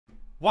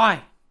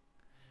Why?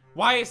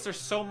 Why is there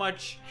so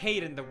much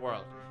hate in the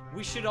world?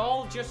 We should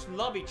all just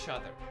love each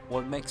other.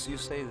 What makes you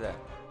say that?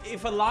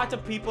 If a lot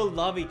of people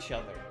love each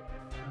other,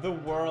 the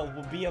world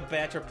will be a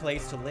better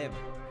place to live.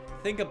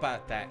 Think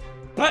about that.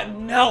 But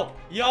no!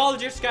 Y'all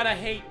just gotta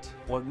hate.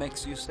 What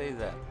makes you say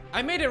that?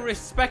 I made a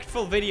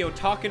respectful video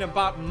talking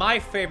about my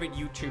favorite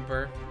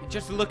YouTuber.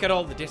 Just look at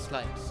all the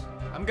dislikes.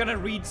 I'm gonna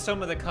read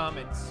some of the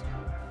comments.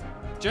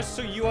 Just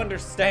so you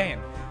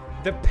understand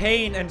the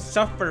pain and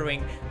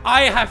suffering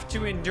I have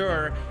to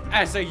endure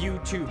as a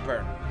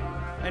YouTuber.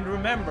 And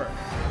remember,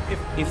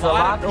 if a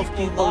lot of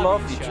people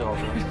love each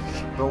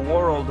other, the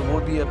world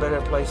would be a better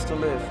place to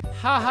live.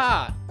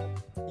 Haha,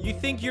 you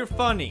think you're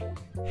funny?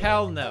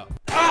 Hell no.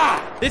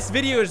 Ah! This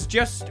video is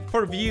just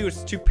for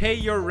views to pay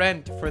your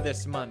rent for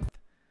this month.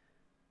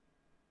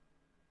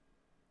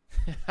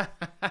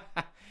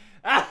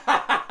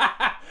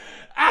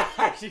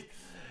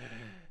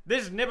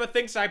 This nibba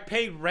thinks I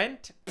pay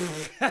rent?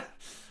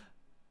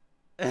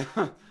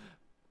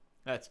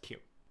 That's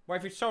cute. Well,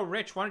 if you're so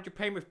rich, why don't you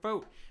pay me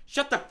food?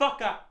 Shut the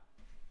fuck up!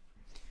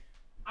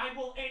 I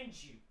will end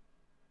you.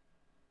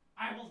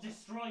 I will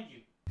destroy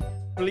you.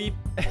 Bleep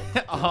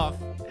off.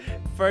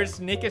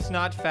 First, Nick is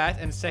not fat,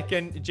 and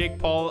second, Jake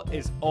Paul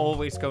is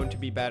always going to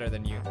be better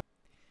than you.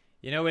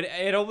 You know,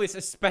 it always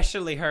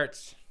especially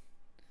hurts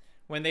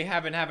when they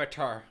have an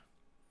avatar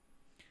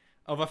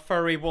of a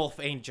furry wolf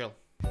angel.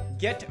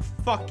 Get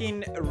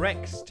fucking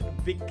rexed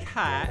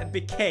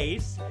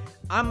because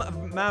I'm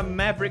a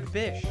maverick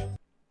bish.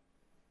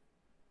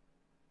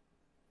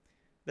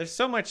 There's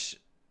so much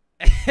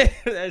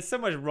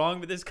wrong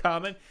with this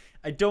comment.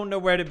 I don't know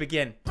where to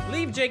begin.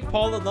 Leave Jake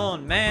Paul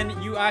alone, man.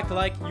 You act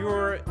like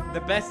you're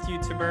the best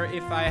YouTuber.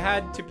 If I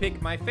had to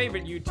pick my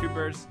favorite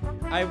YouTubers,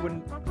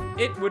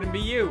 it wouldn't be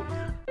you.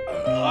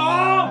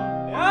 Oh!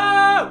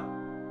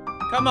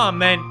 No! Come on,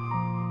 man.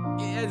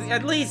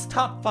 At least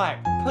top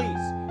 5,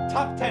 please.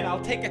 Top 10.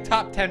 I'll take a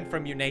top 10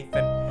 from you,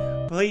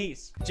 Nathan.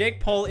 Please. Jake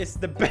Paul is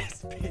the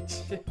best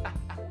bitch.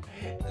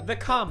 The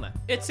comma.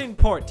 It's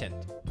important.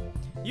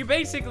 You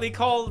basically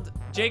called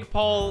Jake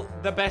Paul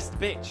the best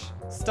bitch.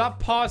 Stop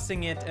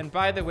pausing it. And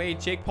by the way,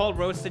 Jake Paul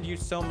roasted you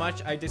so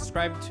much. I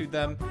described to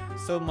them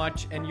so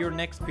much. And your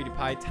next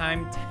PewDiePie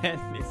time 10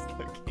 is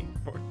looking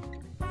for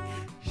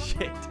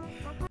shit.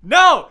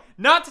 No,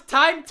 not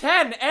time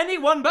 10.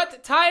 Anyone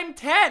but time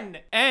 10.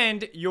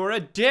 And you're a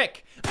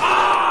dick.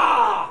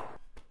 Ah!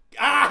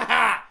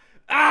 Ah!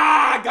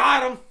 Ah!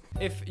 Got him.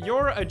 If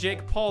you're a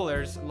Jake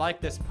Paulers, like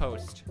this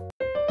post.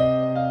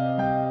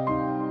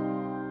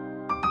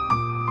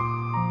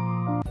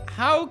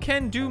 How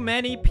can do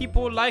many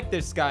people like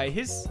this guy?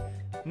 He's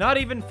not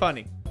even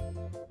funny.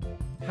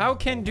 How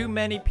can do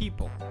many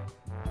people?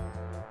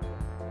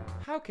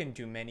 How can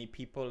do many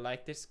people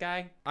like this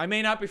guy? I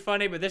may not be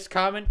funny, but this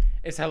comment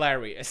is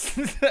hilarious.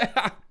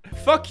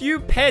 Fuck you,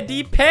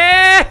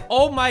 PewDiePie!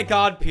 Oh my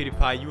god,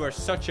 PewDiePie, you are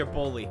such a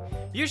bully.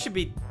 You should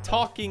be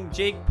talking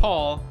Jake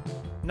Paul,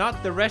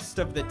 not the rest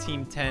of the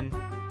Team 10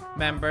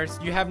 members.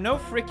 You have no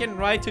freaking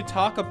right to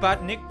talk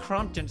about Nick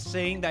Crompton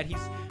saying that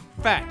he's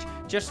fat.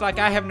 Just like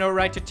I have no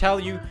right to tell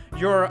you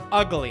you're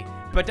ugly.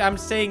 But I'm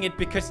saying it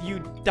because you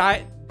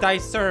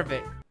deserve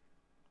it.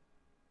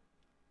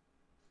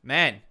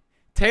 Man,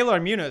 Taylor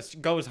Munoz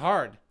goes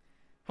hard.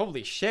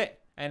 Holy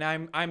shit. And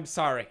I'm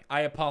sorry.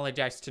 I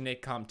apologize to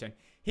Nick Crompton.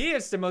 He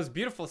is the most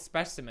beautiful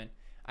specimen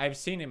I've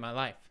seen in my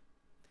life.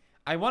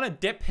 I want to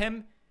dip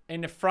him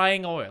in the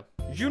frying oil.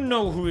 You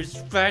know who is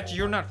fat.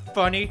 You're not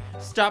funny.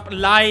 Stop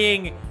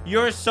lying.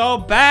 You're so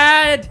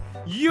bad.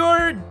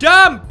 You're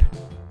dumb.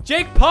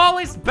 Jake Paul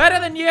is better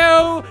than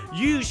you.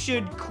 You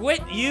should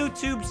quit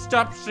YouTube.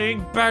 Stop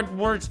saying bad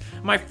words.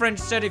 My friend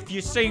said if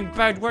you're saying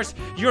bad words,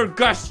 you're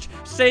gushed.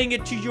 Saying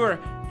it to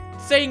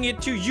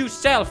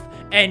yourself.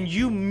 And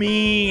you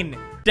mean.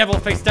 Devil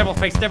face, devil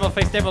face, devil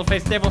face, devil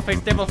face, devil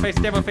face, devil face,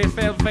 devil face,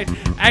 devil face,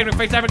 angry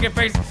face, arrogant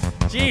face.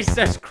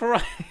 Jesus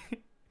Christ.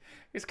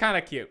 It's kind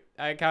of cute.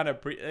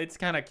 It's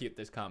kind of cute,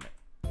 this comment.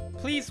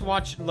 Please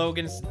watch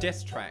Logan's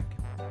diss track.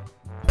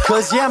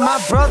 Cause yeah,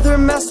 my brother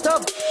messed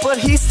up, but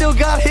he still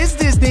got his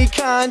Disney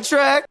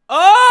contract.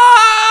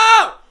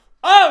 Oh!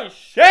 Oh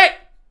shit!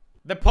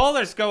 The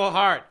Polars go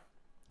hard.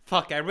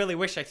 Fuck, I really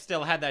wish I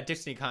still had that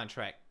Disney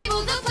contract.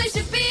 The place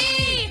to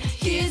be.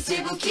 Kids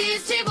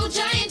table,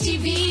 giant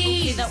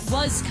TV. That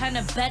was kind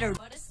of better,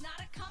 but it's not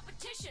a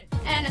competition.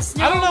 And a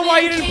I don't know why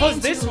you didn't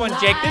post this one,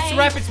 Jake. This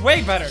rap is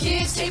way better.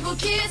 Kids table,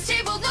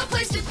 the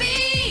place to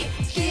be.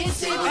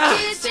 Kids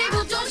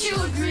table, don't you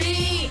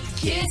agree?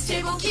 Kids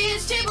table,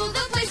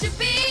 the place to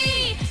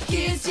be.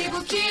 Kids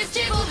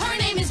table, her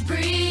name is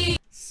Bree.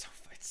 It's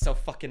so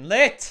fucking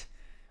lit.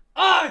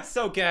 Oh, it's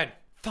so good.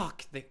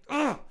 Fuck,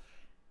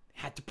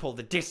 had to pull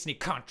the Disney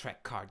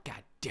contract card,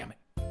 god damn it.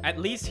 At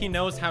least he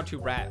knows how to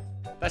rap.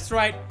 That's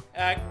right,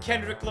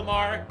 Kendrick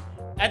Lamar.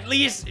 At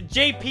least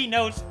JP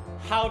knows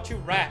how to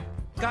rap.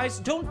 Guys,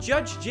 don't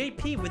judge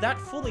JP without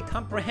fully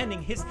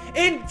comprehending his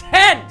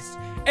intense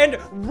and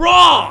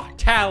raw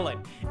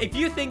talent. If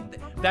you think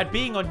that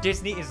being on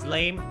Disney is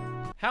lame,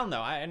 hell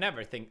no, I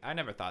never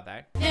thought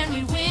that. And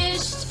we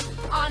wished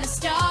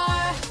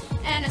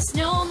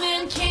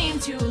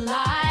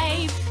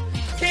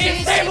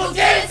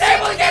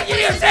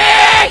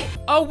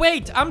Oh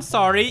wait, I'm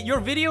sorry. Your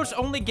videos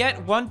only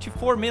get 1 to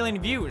 4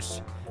 million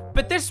views.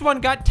 But this one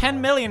got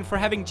 10 million for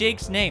having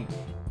Jake's name.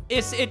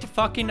 Is it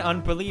fucking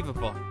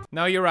unbelievable?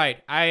 No, you're right.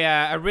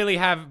 I really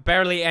have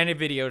barely any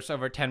videos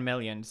over 10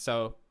 million,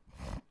 so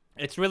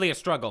it's really a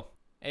struggle.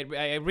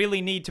 I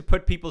really need to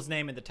put people's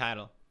name in the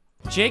title.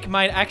 Jake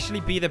might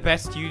actually be the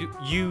best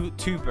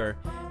YouTuber.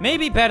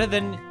 Maybe better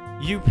than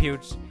you,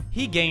 Pewds.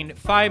 He gained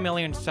 5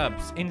 million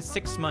subs in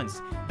 6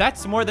 months.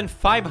 That's more than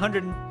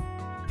 500...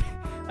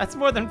 That's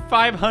more than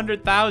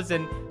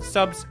 500,000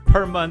 subs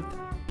per month.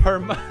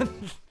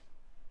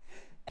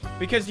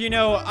 Because, you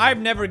know, I've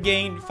never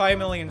gained 5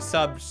 million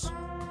subs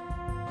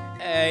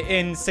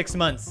in 6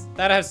 months.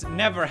 That has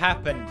never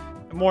happened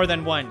more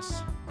than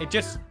once. It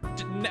just...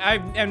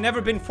 I've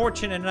never been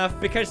fortunate enough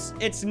because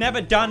it's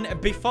never done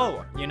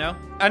before, you know?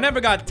 I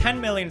never got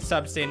 10 million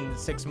subs in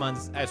 6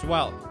 months as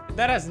well.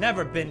 That has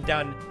never been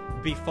done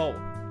before.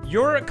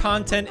 Your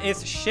content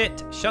is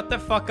shit. Shut the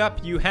fuck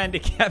up, you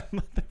handicapped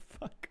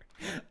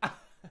motherfucker.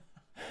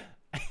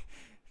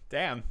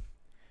 Damn.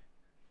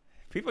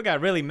 People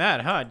got really mad,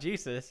 huh?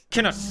 Jesus.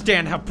 Cannot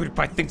stand how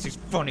PewDiePie thinks he's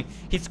funny.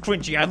 He's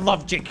cringy. I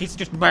love Jake. He's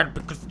just mad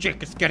because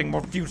Jake is getting more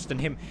views than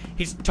him.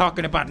 He's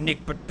talking about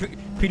Nick, but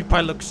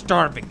PewDiePie looks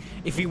starving.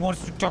 If he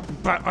wants to talk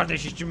about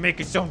others, he should make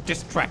his own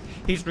diss track.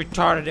 He's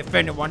retarded if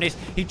anyone is.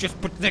 He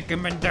just put Nick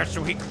in there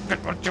so he can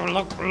get what you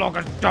look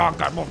as dog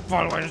got more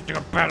followers to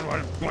a battle.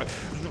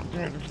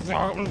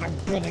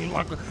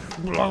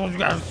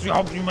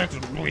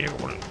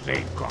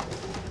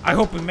 I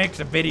hope he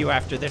makes a video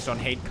after this on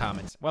hate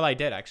comments. Well, I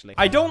did actually.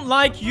 I don't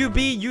like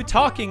you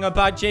talking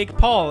about Jake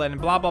Paul and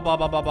blah blah blah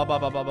blah blah blah blah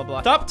blah blah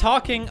blah. Stop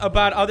talking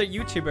about other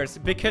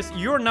YouTubers because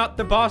you're not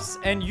the boss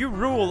and you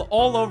rule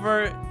all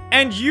over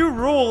and you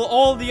rule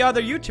all the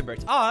other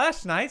YouTubers. Oh,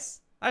 that's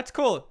nice. That's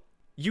cool.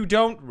 You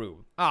don't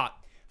rule. Ah,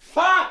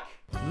 fuck!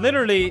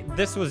 Literally,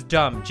 this was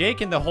dumb.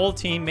 Jake and the whole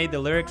team made the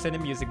lyrics and the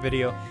music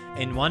video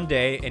in one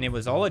day, and it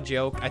was all a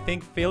joke. I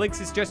think Felix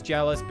is just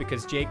jealous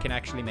because Jake can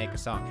actually make a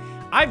song.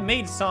 I've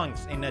made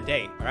songs in a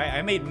day, alright?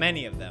 I made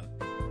many of them.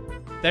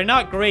 They're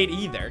not great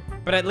either,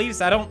 but at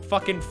least I don't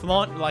fucking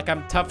flaunt like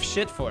I'm tough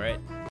shit for it.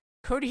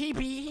 Could he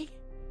be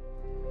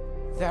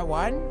the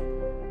one?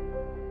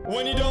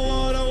 When you don't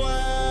wanna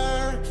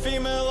wear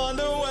female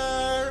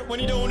underwear, when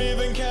you don't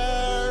even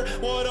care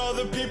what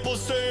other people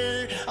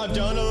say. I've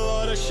done a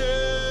lot of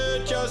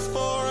shit just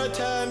for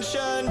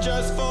attention,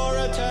 just for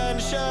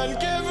attention.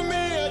 Give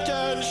me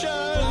attention.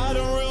 I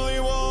don't really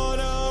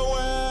wanna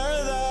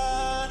wear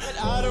that.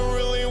 I don't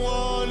really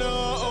wanna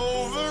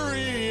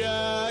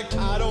overreact.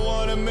 I don't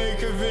wanna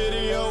make a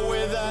video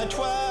with that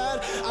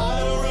twat. I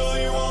don't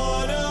really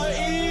wanna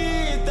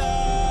eat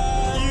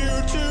that.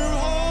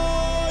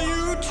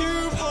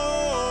 YouTube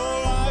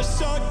hole, I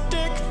suck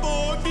dick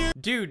for views.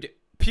 Dude,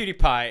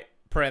 PewDiePie,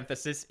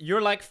 parenthesis,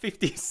 you're like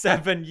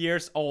 57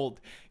 years old.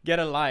 Get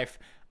a life.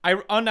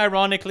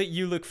 Unironically,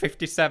 you look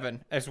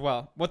 57 as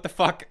well. What the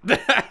fuck?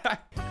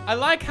 I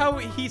like how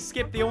he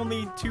skipped the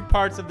only 2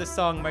 parts of the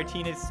song,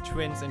 Martinez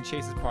Twins and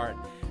Chase's part.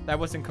 That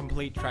wasn't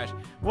complete trash.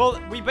 Well,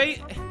 we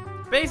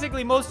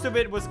basically most of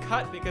it was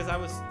cut because I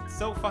was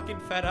so fucking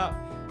fed up.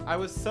 I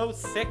was so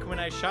sick when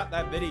I shot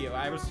that video.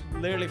 I was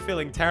literally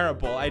feeling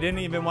terrible. I didn't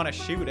even want to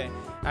shoot it.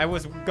 I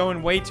was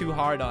going way too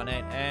hard on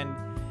it, and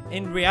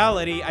in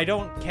reality, I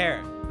don't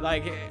care.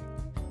 Like,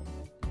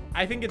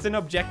 I think it's an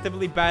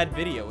objectively bad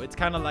video. It's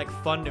kind of like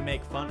fun to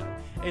make fun of.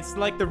 It's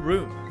like The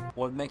Room.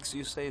 What makes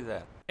you say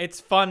that? It's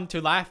fun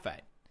to laugh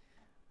at.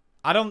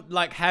 I don't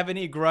like have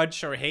any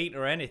grudge or hate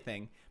or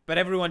anything, but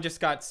everyone just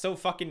got so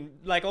fucking,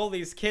 like, all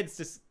these kids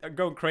just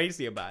go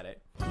crazy about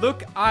it.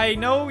 Look, I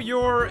know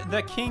you're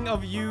the king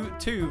of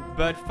YouTube,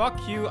 but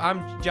fuck you,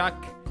 I'm Jack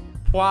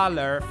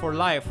Poiler for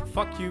life.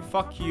 Fuck you,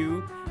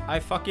 I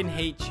fucking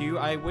hate you,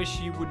 I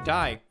wish you would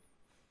die.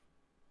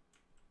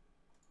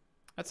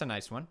 That's a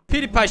nice one.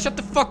 PewDiePie, shut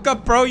the fuck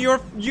up, bro. Your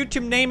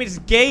YouTube name is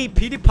gay,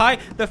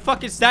 PewDiePie. The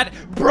fuck is that?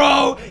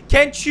 Bro,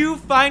 can't you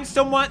find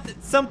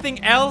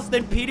something else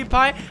than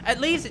PewDiePie? At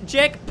least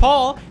Jake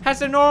Paul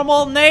has a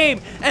normal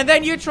name. And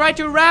then you try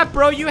to rap,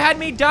 bro. You had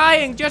me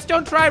dying. Just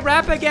don't try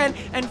rap again.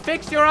 And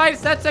fix your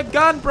eyes. That's a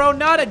gun, bro,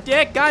 not a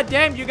dick. God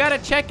damn, you gotta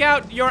check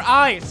out your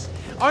eyes.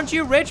 Aren't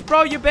you rich,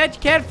 bro? You bet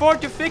you can't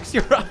afford to fix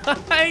your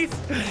eyes.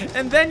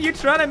 And then you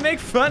try to make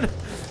fun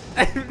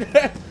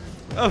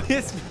of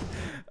his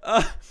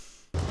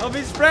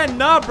friend.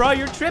 Nah, bro,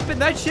 you're tripping.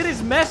 That shit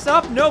is messed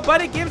up.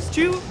 Nobody gives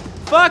 2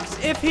 fucks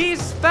if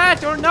he's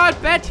fat or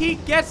not. Bet he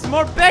gets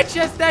more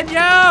bitches than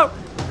you.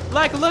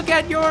 Like, look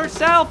at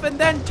yourself and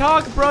then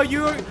talk, bro.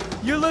 You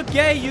look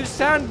gay, you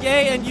sound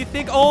gay, and you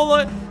think all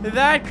of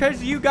that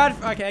because you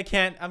got... Okay, I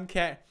can't.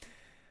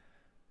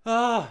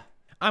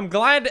 I'm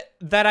glad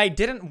that I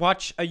didn't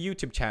watch a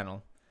YouTube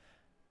channel.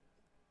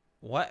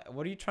 What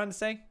are you trying to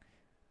say?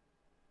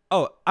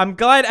 Oh, I'm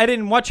glad I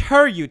didn't watch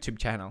her YouTube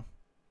channel.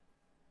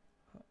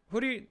 Who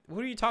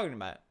are you talking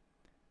about?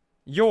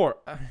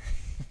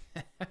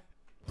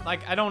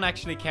 Like, I don't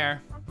actually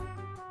care.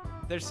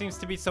 There seems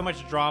to be so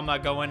much drama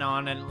going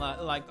on, and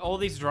like all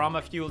these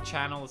drama-fueled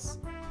channels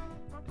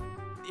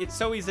it's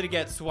so easy to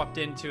get swept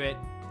into it.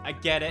 I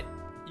get it.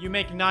 You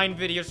make 9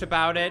 videos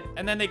about it,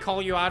 and then they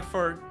call you out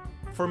for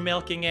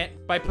milking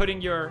it by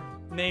putting your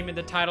name in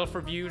the title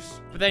for views.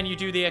 But then you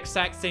do the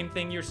exact same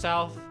thing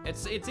yourself.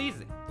 It's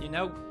easy, you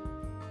know?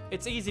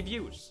 It's easy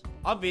views.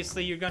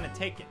 Obviously, you're gonna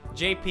take it.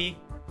 JP,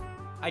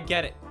 I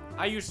get it.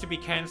 I used to be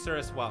cancer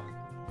as well.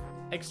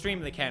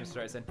 Extremely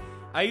cancerous. And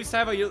I used to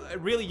have a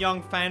really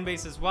young fan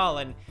base as well.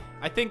 And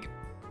I think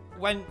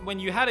when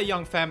you had a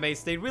young fan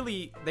base, they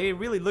really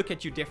look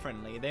at you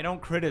differently. They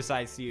don't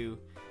criticize you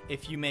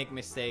if you make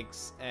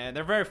mistakes.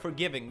 They're very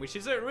forgiving, which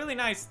is a really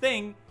nice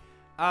thing.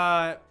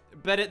 But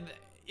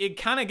it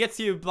kind of gets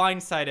you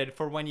blindsided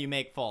for when you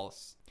make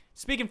faults.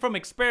 Speaking from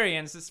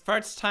experience, this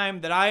first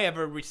time that I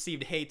ever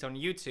received hate on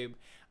YouTube,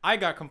 I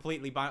got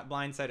completely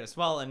blindsided as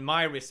well. And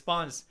my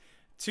response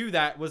to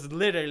that was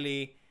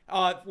literally,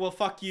 well,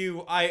 fuck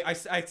you.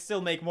 I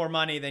still make more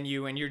money than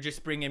you, and you're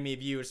just bringing me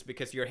views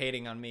because you're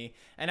hating on me.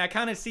 And I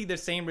kind of see the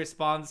same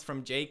response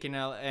from Jake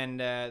and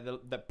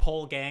the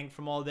Pole gang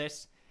from all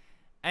this.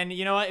 And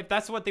you know what? If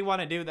that's what they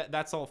want to do,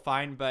 that's all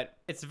fine. But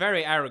it's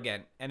very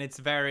arrogant, and it's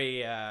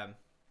very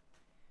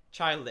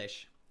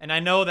childish. And I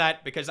know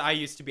that because I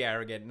used to be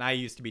arrogant, and I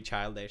used to be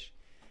childish.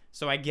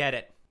 So I get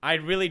it. I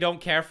really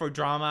don't care for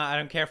drama. I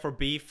don't care for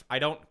beef. I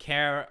don't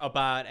care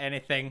about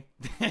anything.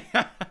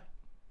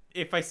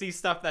 If I see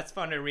stuff that's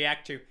fun to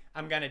react to,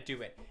 I'm gonna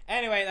do it.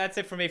 Anyway, that's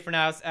it for me for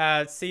now.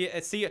 See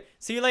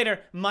you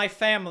later, my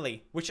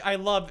family, which I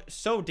love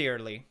so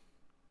dearly.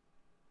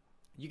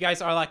 You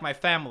guys are like my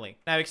family.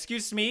 Now,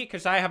 excuse me,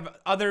 because I have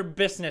other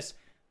business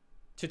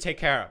to take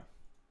care of.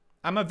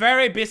 I'm a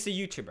very busy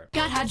YouTuber.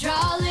 Got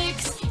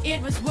hydraulics,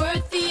 it was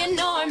worth the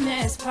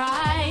enormous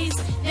price.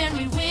 Then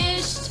we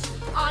wished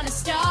on a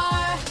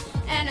star,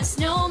 and a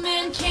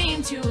snowman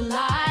came to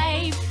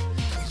life.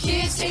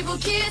 Kids table,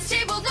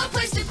 the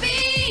place to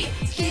be.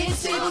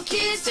 Kids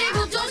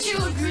table, don't you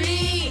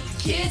agree?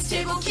 Kids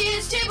table,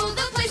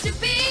 the place to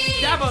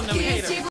be. Dab on them Kids haters. table,